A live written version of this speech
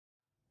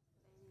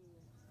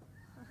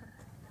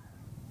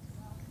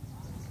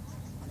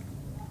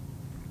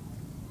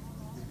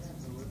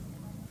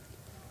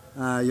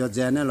giờ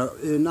giờ này là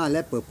nó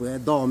lấy bự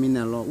đo mình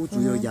này là u chủ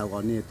yếu giờ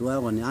còn này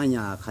tuổi còn này anh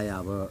nhà khai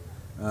à vợ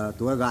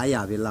tuổi gái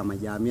à vì làm mà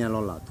giờ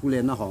mình là thu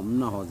lên nó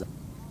hỏng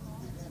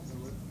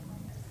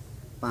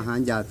bà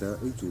hắn giờ tới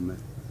u chủ mà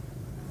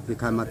vì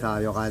khai mà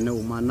ta giờ cái nó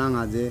mà năng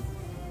à gì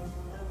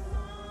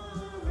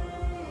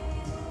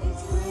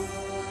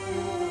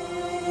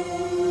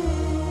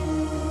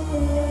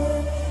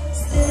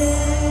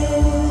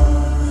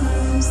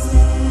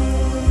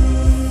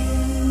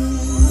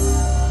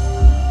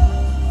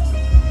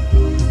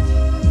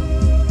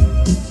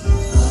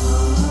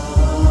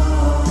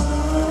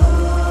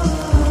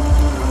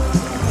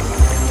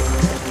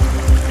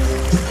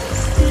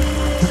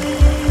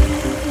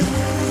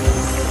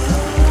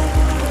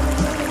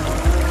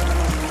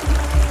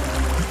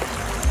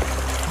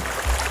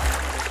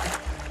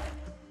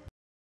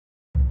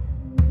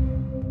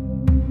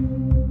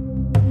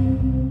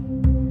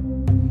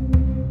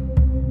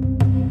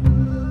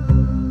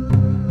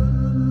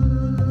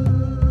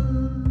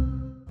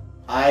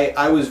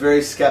I was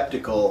very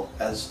skeptical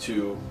as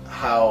to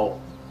how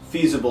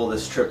feasible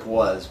this trip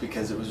was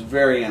because it was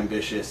very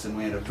ambitious and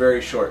we had a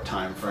very short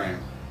time frame.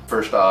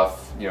 First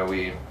off, you know,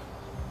 we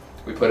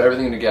put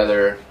everything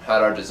together,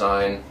 had our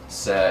design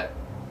set,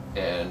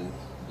 and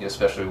you know,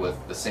 especially with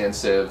the sand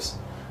sieves,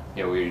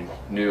 you know, we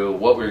knew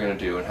what we were going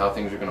to do and how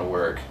things were going to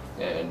work.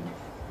 And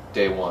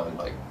day one,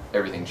 like,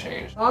 everything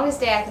changed. The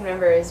longest day I can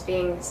remember is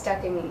being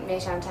stuck in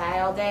Thai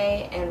all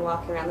day and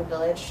walking around the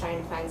village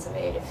trying to find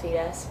somebody to feed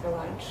us for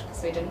lunch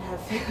because we didn't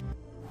have food.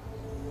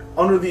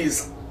 Under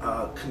these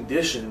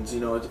conditions, you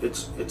know,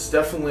 it's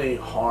definitely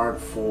hard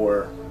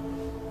for.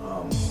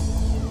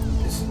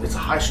 It's a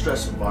high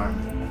stress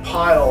environment.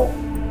 Pile,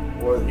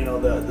 or you know,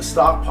 the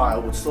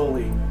stockpile would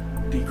slowly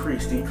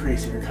decrease,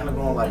 and you're kind of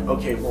going like,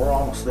 okay, we're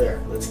almost there.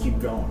 Let's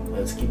keep going.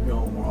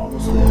 We're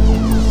almost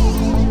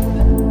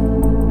there.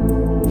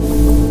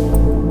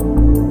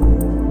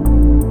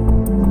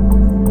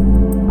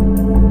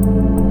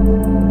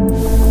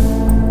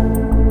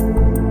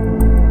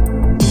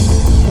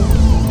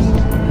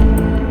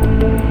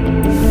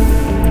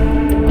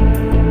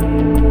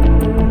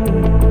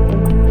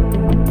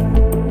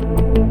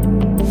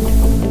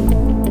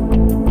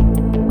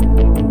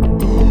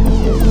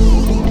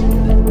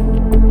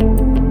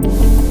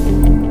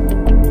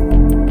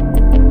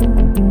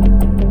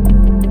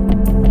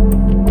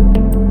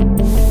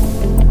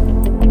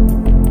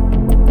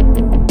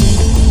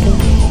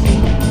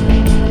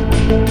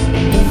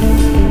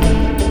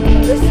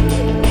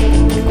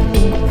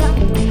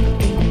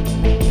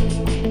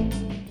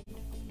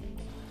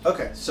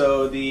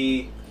 So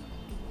the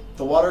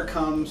water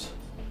comes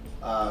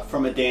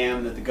from a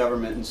dam that the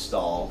government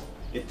installed.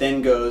 It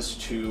then goes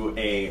to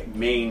a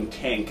main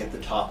tank at the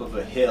top of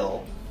a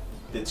hill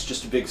that's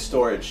just a big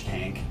storage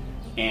tank.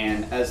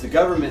 And as the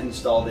government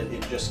installed it,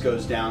 it just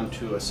goes down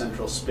to a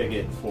central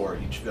spigot for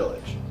each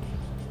village.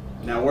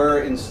 Now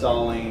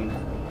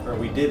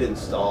we did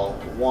install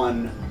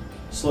one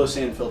slow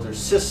sand filter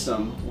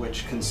system,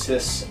 which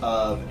consists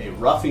of a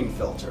roughing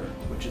filter,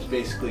 which is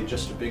basically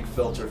just a big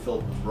filter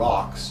filled with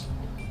rocks,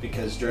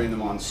 because during the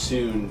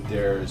monsoon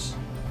there's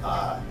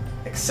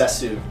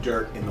excessive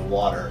dirt in the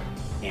water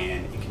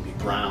and it can be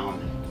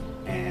brown,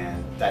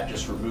 and that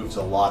just removes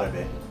a lot of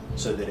it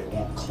so that it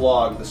won't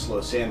clog the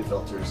slow sand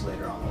filters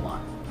later on the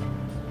line.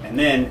 And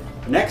then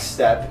the next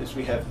step is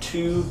we have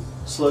two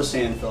slow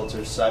sand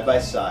filters side by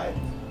side,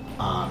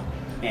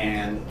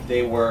 and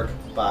they work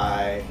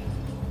by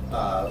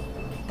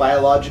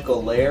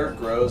biological layer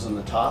grows on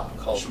the top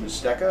called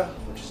Schmusteca,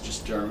 which is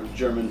just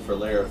German for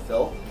layer of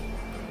filth.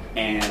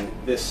 And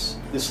this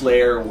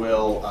layer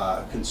will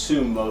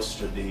consume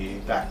most of the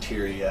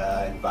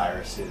bacteria and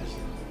viruses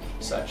and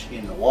such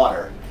in the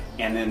water.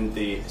 And then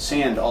the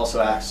sand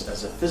also acts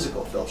as a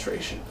physical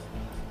filtration.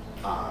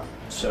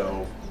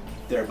 So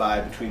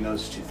thereby, between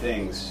those two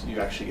things, you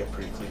actually get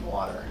pretty clean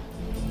water.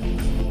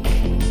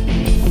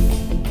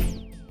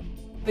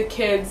 The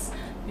kids,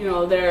 you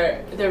know,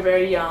 they're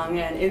very young,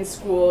 and in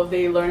school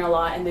they learn a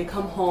lot, and they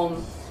come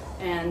home,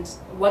 and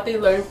what they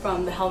learn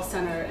from the health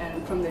center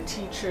and from the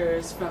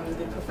teachers, from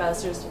the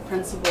professors, the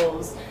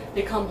principals,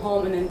 they come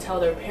home and then tell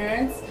their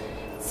parents.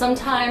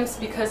 Sometimes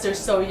because they're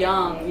so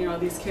young, you know,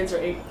 these kids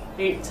are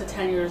 8 to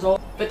 10 years old,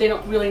 but they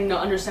don't really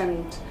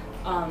understand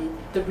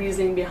the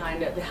reasoning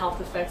behind it, the health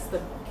effects,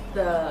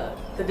 the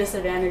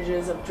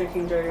disadvantages of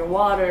drinking dirty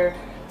water.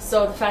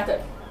 So the fact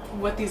that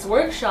with these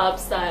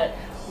workshops that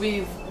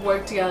we've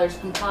worked together to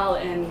compile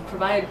and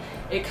provide,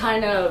 it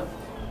kind of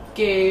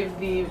gave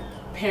the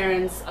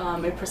parents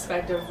a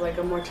perspective, like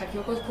a more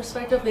technical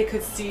perspective. They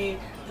could see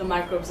the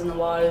microbes in the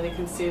water, they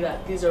can see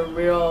that these are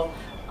real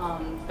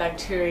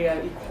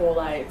bacteria, E.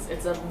 coli,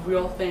 it's a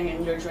real thing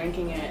and you're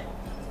drinking it,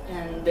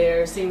 and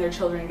they're seeing their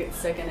children get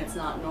sick and it's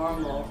not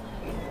normal.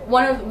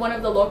 One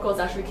of the locals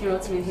actually came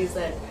up to me and he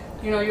said,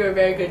 you know, you're a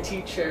very good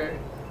teacher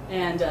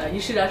and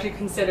you should actually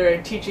consider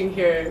teaching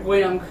here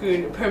William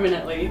Kuhn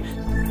permanently.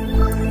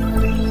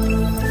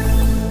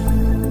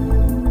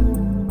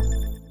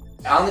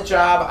 On the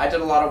job, I did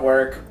a lot of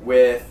work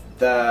with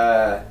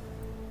the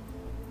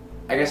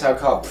I guess I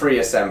would call it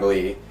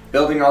pre-assembly.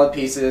 Building all the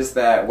pieces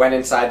that went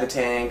inside the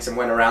tanks and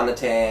went around the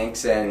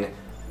tanks, and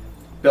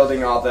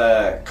building all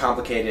the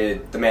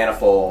complicated, the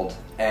manifold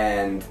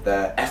and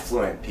the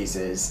effluent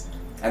pieces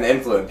and the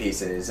influent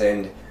pieces,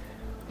 and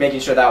making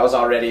sure that was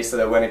all ready so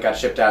that when it got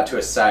shipped out to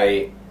a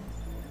site,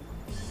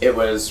 it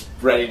was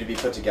ready to be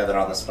put together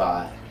on the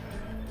spot.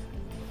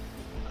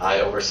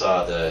 I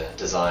oversaw the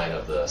design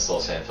of the slow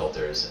sand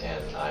filters,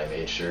 and I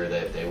made sure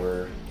that they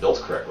were built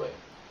correctly.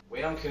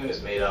 Kuhn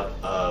is made up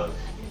of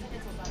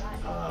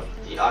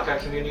the Aka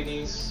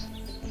communities,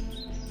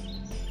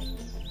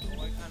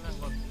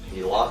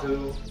 the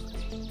Lahu,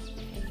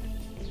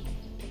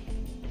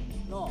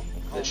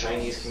 the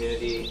Chinese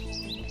community,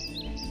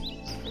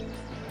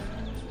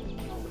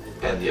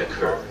 and the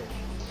Akur.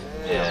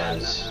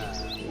 And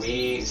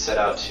we set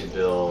out to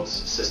build a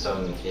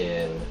system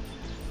in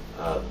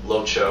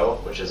Lo Cho,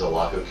 which is a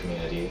Lahu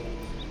community,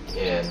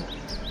 in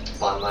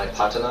Banlai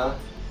Patana,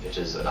 which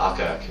is an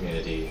Aka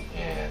community,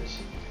 and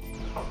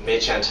Mei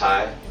Chan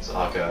Tai is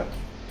Aka.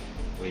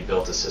 We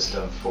built a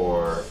system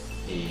for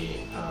the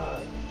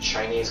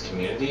Chinese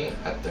community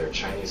at their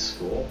Chinese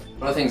school.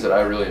 One of the things that I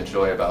really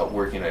enjoy about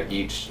working at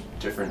each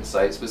different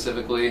site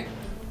specifically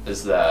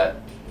is that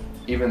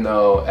even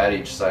though at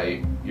each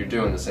site you're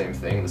doing the same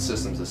thing, the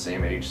system's the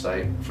same at each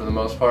site for the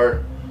most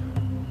part,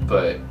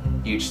 but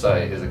each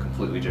site is a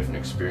completely different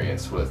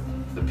experience with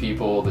the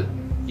people, that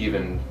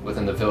even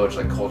within the village,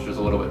 like culture is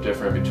a little bit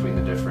different between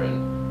the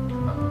different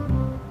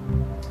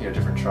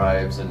different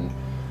tribes, and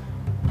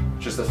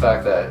just the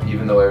fact that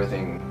even though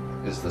everything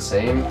is the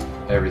same,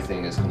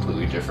 everything is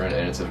completely different,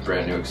 and it's a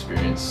brand new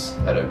experience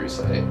at every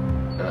site.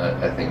 And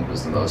that, I think,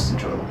 was the most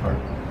enjoyable part.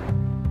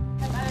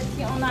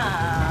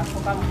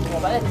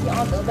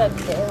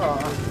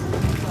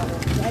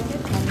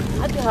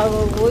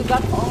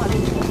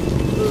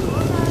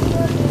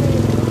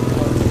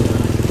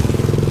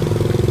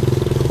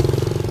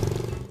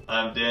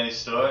 I'm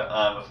Stohr.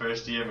 I'm a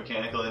first-year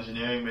mechanical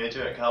engineering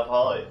major at Cal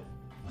Poly.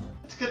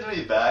 It's good to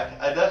be back.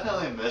 I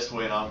definitely miss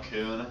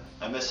Kuhn.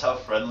 I miss how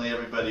friendly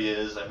everybody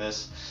is. I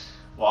miss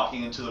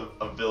walking into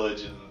a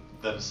village and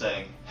them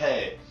saying,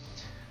 "Hey,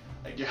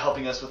 you're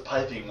helping us with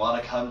piping.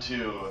 Want to come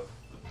to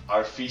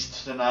our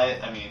feast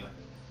tonight?" I mean,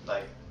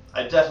 like,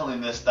 I definitely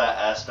miss that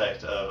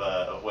aspect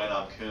of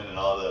Kuhn and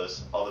all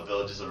the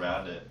villages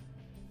around it.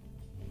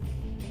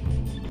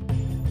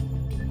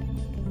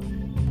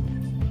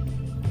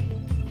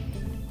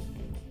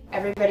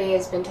 Everybody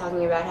has been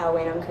talking about how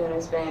Kuhn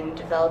has been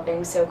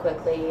developing so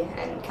quickly,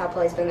 and Cal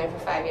Poly's been there for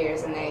 5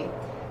 years, and they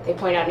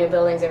point out new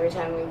buildings every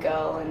time we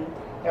go, and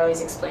they're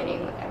always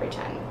explaining every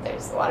time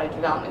there's a lot of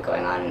development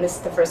going on, and this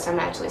is the first time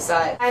I actually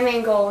saw it. My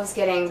main goal was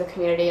getting the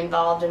community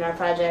involved in our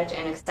project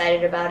and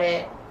excited about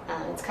it.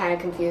 It's kind of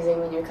confusing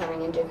when you're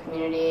coming into a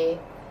community,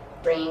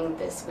 bringing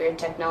this weird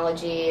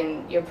technology,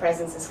 and your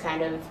presence is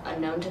kind of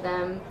unknown to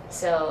them,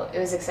 so it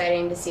was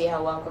exciting to see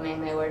how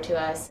welcoming they were to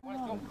us.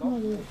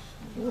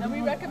 And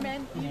we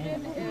recommend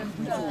even if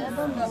the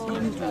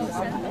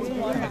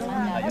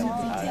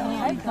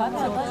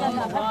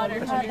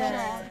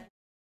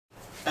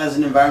As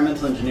an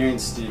environmental engineering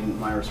student,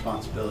 my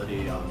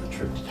responsibility on the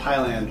trip to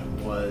Thailand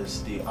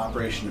was the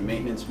operation and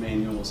maintenance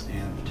manuals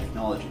and the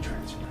technology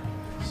transfer.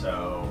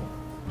 So,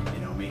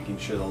 making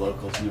sure the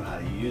locals knew how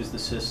to use the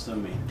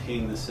system,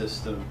 maintain the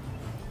system.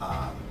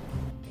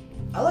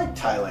 I like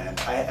Thailand.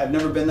 I've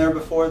never been there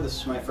before. This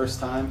is my first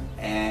time,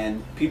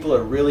 and people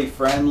are really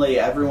friendly.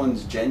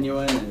 Everyone's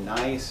genuine and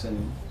nice,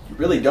 and you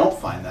really don't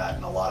find that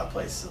in a lot of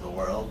places of the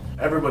world.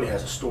 Everybody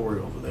has a story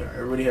over there.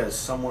 Everybody has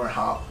somewhere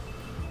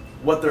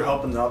what they're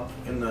helping up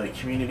in the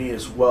community,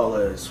 as well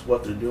as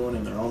what they're doing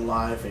in their own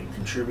life and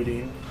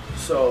contributing.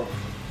 So,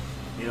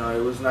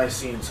 it was nice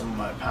seeing some of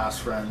my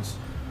past friends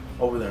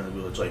over there in the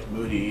village, like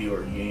Moody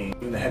or Ying,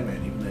 even the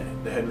headman. Even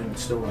the headman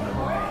still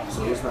remember me,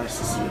 so it was nice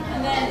to see.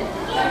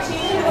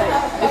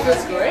 It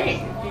was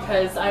great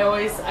because I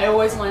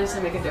always wanted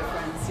to make a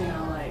difference.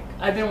 Like,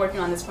 I've been working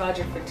on this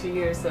project for 2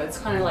 years, so it's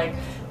kind of like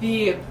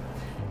the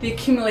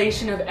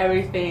accumulation of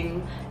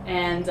everything,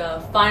 and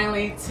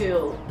finally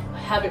to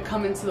have it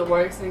come into the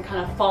works and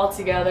kind of fall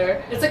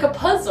together. It's like a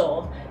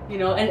puzzle,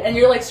 and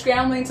you're like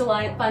scrambling to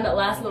find that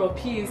last little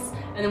piece,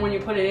 and then when you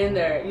put it in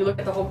there, you look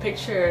at the whole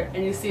picture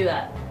and you see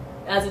that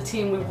as a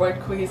team we've worked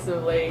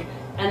cohesively,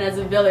 and as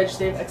a village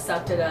they've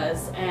accepted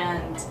us,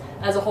 and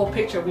as a whole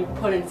picture we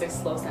put in 6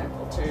 slow sand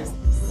filters.